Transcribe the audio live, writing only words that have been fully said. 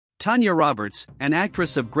Tanya Roberts, an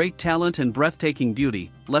actress of great talent and breathtaking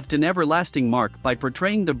beauty, left an everlasting mark by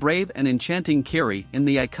portraying the brave and enchanting Carrie in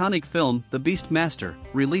the iconic film The Beastmaster,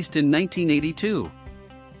 released in 1982.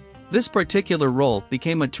 This particular role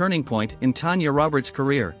became a turning point in Tanya Roberts'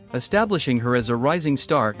 career, establishing her as a rising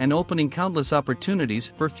star and opening countless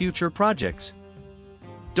opportunities for future projects.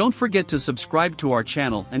 Don't forget to subscribe to our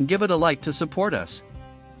channel and give it a like to support us.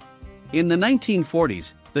 In the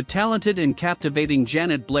 1940s, the talented and captivating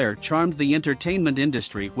Janet Blair charmed the entertainment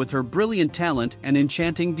industry with her brilliant talent and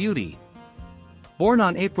enchanting beauty. Born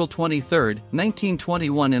on April 23,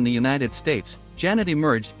 1921 in the United States, Janet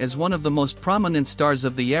emerged as one of the most prominent stars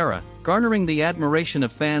of the era, garnering the admiration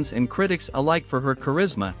of fans and critics alike for her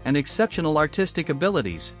charisma and exceptional artistic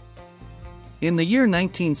abilities. In the year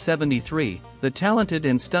 1973, the talented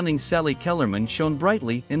and stunning Sally Kellerman shone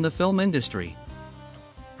brightly in the film industry.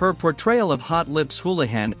 Her portrayal of Hot Lips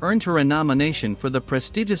Houlihan earned her a nomination for the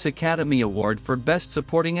prestigious Academy Award for Best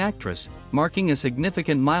Supporting Actress, marking a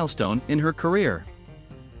significant milestone in her career.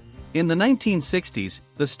 In the 1960s,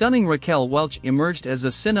 the stunning Raquel Welch emerged as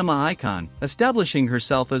a cinema icon, establishing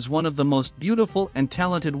herself as one of the most beautiful and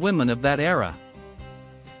talented women of that era.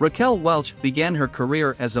 Raquel Welch began her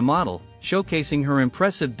career as a model, showcasing her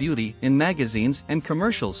impressive beauty in magazines and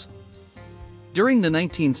commercials. During the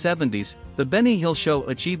 1970s, The Benny Hill Show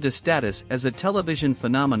achieved a status as a television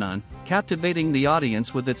phenomenon, captivating the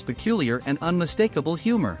audience with its peculiar and unmistakable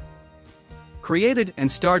humor. Created and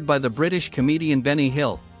starred by the British comedian Benny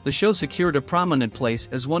Hill, the show secured a prominent place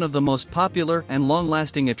as one of the most popular and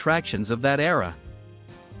long-lasting attractions of that era.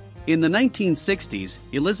 In the 1960s,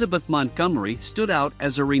 Elizabeth Montgomery stood out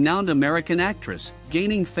as a renowned American actress,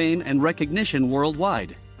 gaining fame and recognition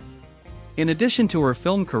worldwide. In addition to her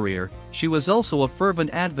film career, she was also a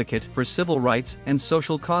fervent advocate for civil rights and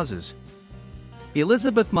social causes.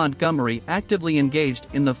 Elizabeth Montgomery actively engaged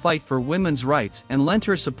in the fight for women's rights and lent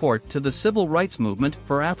her support to the civil rights movement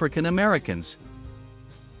for African Americans.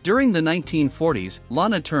 During the 1940s,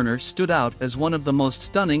 Lana Turner stood out as one of the most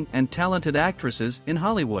stunning and talented actresses in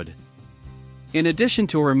Hollywood. In addition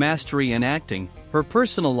to her mastery in acting, her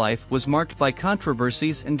personal life was marked by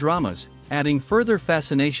controversies and dramas, adding further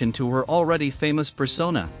fascination to her already famous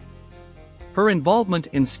persona. Her involvement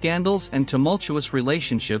in scandals and tumultuous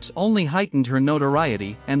relationships only heightened her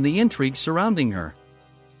notoriety and the intrigue surrounding her.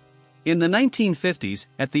 In the 1950s,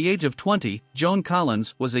 at the age of 20, Joan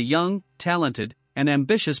Collins was a young, talented, and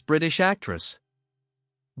ambitious British actress.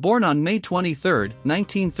 Born on May 23,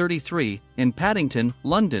 1933, in Paddington,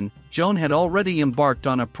 London, Joan had already embarked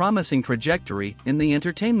on a promising trajectory in the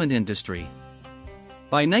entertainment industry.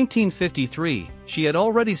 By 1953, she had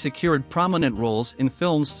already secured prominent roles in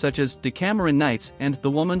films such as Decameron Nights and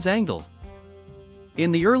The Woman's Angle.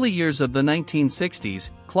 In the early years of the 1960s,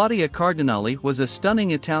 Claudia Cardinali was a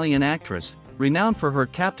stunning Italian actress, renowned for her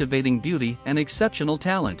captivating beauty and exceptional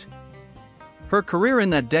talent. Her career in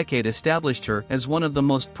that decade established her as one of the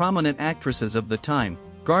most prominent actresses of the time,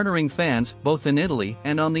 garnering fans both in Italy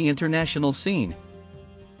and on the international scene.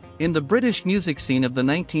 In the British music scene of the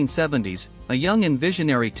 1970s, a young and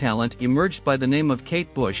visionary talent emerged by the name of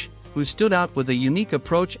Kate Bush, who stood out with a unique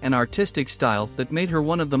approach and artistic style that made her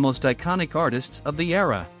one of the most iconic artists of the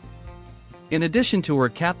era. In addition to her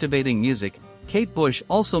captivating music, Kate Bush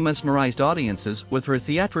also mesmerized audiences with her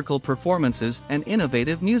theatrical performances and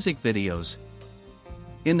innovative music videos.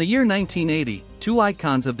 In the year 1980, two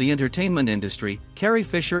icons of the entertainment industry, Carrie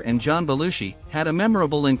Fisher and John Belushi, had a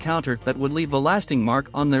memorable encounter that would leave a lasting mark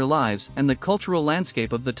on their lives and the cultural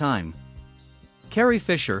landscape of the time. Carrie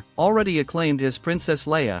Fisher, already acclaimed as Princess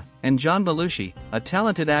Leia, and John Belushi, a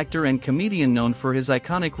talented actor and comedian known for his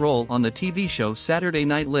iconic role on the TV show Saturday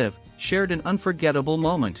Night Live, shared an unforgettable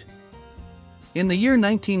moment. In the year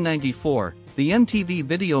 1994, the MTV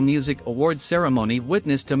Video Music Awards ceremony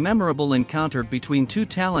witnessed a memorable encounter between two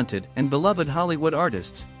talented and beloved Hollywood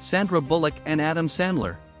artists, Sandra Bullock and Adam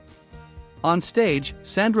Sandler. On stage,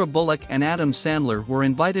 Sandra Bullock and Adam Sandler were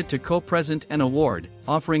invited to co-present an award,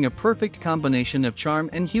 offering a perfect combination of charm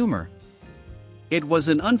and humor. It was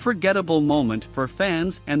an unforgettable moment for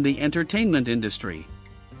fans and the entertainment industry.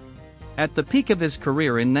 At the peak of his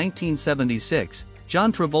career in 1976,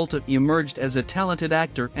 John Travolta emerged as a talented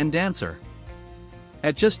actor and dancer.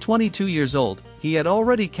 At just 22 years old, he had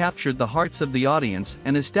already captured the hearts of the audience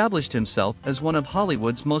and established himself as one of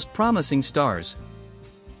Hollywood's most promising stars.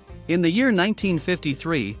 In the year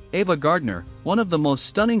 1953, Ava Gardner, one of the most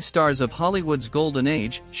stunning stars of Hollywood's golden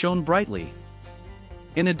age, shone brightly.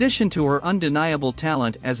 In addition to her undeniable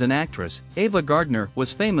talent as an actress, Ava Gardner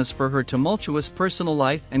was famous for her tumultuous personal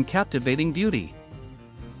life and captivating beauty.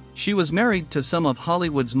 She was married to some of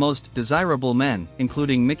Hollywood's most desirable men,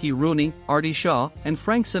 including Mickey Rooney, Artie Shaw, and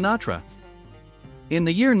Frank Sinatra. In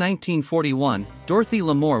the year 1941, Dorothy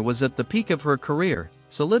Lamour was at the peak of her career,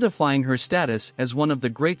 solidifying her status as one of the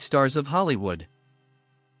great stars of Hollywood.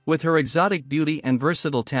 With her exotic beauty and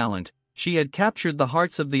versatile talent, she had captured the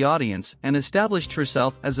hearts of the audience and established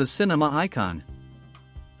herself as a cinema icon.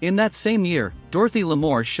 In that same year, Dorothy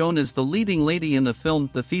Lamour shone as the leading lady in the film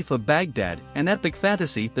The Thief of Baghdad, an epic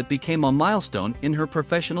fantasy that became a milestone in her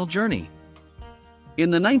professional journey. In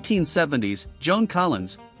the 1970s, Joan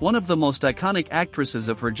Collins, one of the most iconic actresses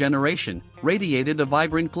of her generation, radiated a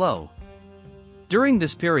vibrant glow. During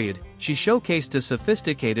this period, she showcased a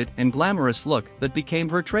sophisticated and glamorous look that became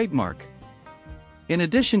her trademark. In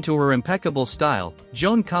addition to her impeccable style,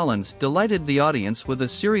 Joan Collins delighted the audience with a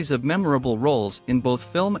series of memorable roles in both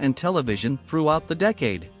film and television throughout the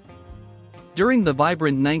decade. During the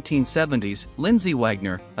vibrant 1970s, Lindsay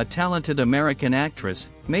Wagner, a talented American actress,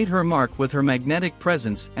 made her mark with her magnetic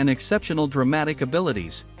presence and exceptional dramatic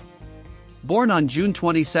abilities. Born on June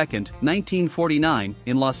 22, 1949,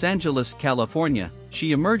 in Los Angeles, California,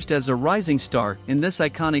 she emerged as a rising star in this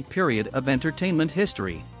iconic period of entertainment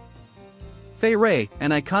history. Fay Wray,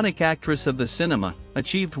 an iconic actress of the cinema,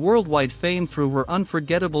 achieved worldwide fame through her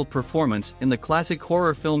unforgettable performance in the classic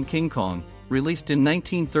horror film King Kong, released in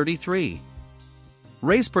 1933.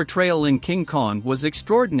 Wray's portrayal in King Kong was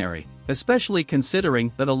extraordinary, especially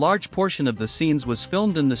considering that a large portion of the scenes was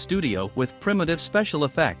filmed in the studio with primitive special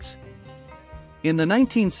effects. In the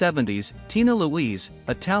 1970s, Tina Louise,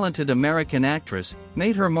 a talented American actress,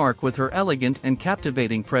 made her mark with her elegant and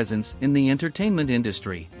captivating presence in the entertainment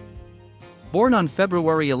industry. Born on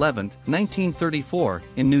February 11, 1934,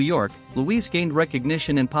 in New York, Louise gained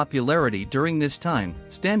recognition and popularity during this time,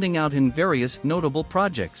 standing out in various notable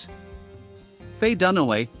projects. Faye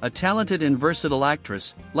Dunaway, a talented and versatile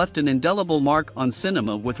actress, left an indelible mark on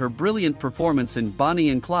cinema with her brilliant performance in Bonnie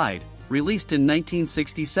and Clyde, released in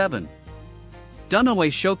 1967. Dunaway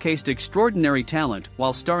showcased extraordinary talent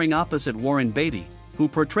while starring opposite Warren Beatty, who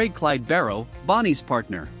portrayed Clyde Barrow, Bonnie's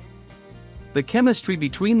partner. The chemistry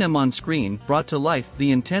between them on screen brought to life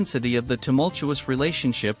the intensity of the tumultuous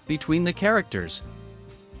relationship between the characters.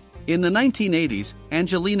 In the 1980s,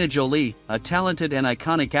 Angelina Jolie, a talented and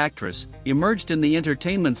iconic actress, emerged in the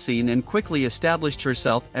entertainment scene and quickly established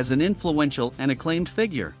herself as an influential and acclaimed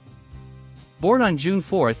figure. Born on June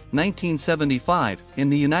 4, 1975, in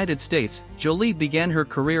the United States, Jolie began her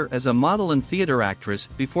career as a model and theater actress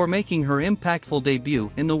before making her impactful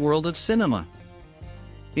debut in the world of cinema.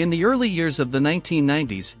 In the early years of the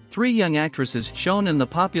 1990s, three young actresses shone in the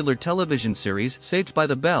popular television series Saved by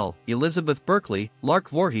the Bell: Elizabeth Berkley, Lark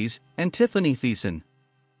Voorhees, and Tiffany Thiessen.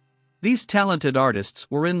 These talented artists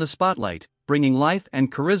were in the spotlight, bringing life and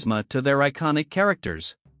charisma to their iconic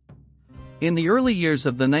characters. In the early years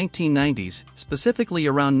of the 1990s, specifically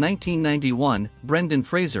around 1991, Brendan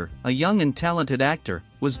Fraser, a young and talented actor,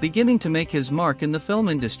 was beginning to make his mark in the film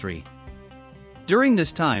industry. During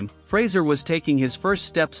this time, Fraser was taking his first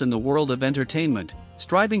steps in the world of entertainment,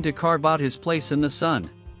 striving to carve out his place in the sun.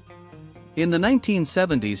 In the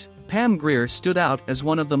 1970s, Pam Grier stood out as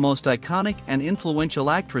one of the most iconic and influential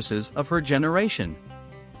actresses of her generation.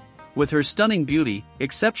 With her stunning beauty,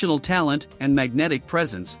 exceptional talent, and magnetic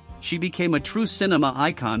presence, she became a true cinema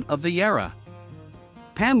icon of the era.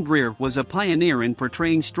 Pam Grier was a pioneer in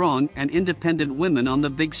portraying strong and independent women on the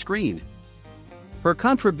big screen. Her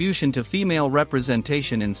contribution to female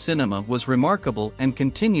representation in cinema was remarkable and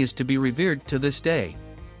continues to be revered to this day.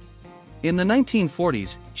 In the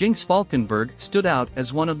 1940s, Jinx Falkenberg stood out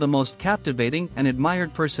as one of the most captivating and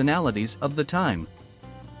admired personalities of the time.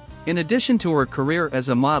 In addition to her career as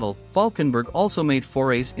a model, Falkenberg also made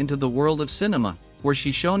forays into the world of cinema, where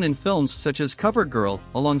she shone in films such as CoverGirl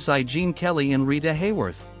alongside Gene Kelly and Rita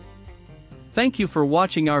Hayworth. Thank you for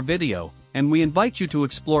watching our video, and we invite you to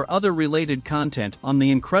explore other related content on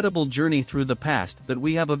the incredible journey through the past that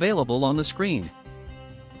we have available on the screen.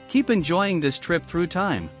 Keep enjoying this trip through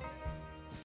time.